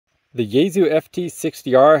The Yaesu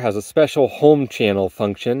FT-60r has a special home channel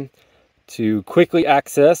function to quickly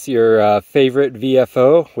access your favorite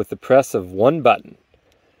VFO with the press of one button.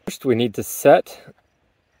 First, we need to set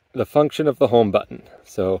the function of the home button.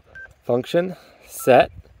 So, function, set,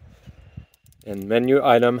 and menu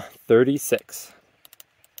item 36.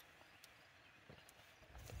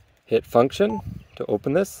 Hit function to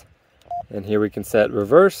open this, and here we can set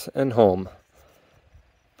reverse and home.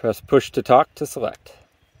 Press push to talk to select.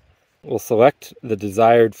 We'll select the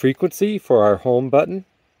desired frequency for our home button.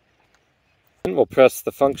 And we'll press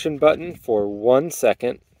the function button for 1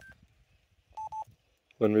 second.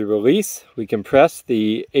 When we release, we can press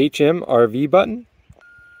the HMRV button.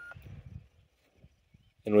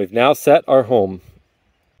 And we've now set our home.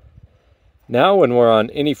 Now when we're on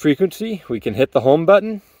any frequency, we can hit the home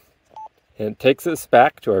button and it takes us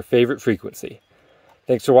back to our favorite frequency.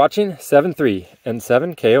 Thanks for watching 7.3 and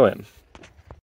 7 KOM.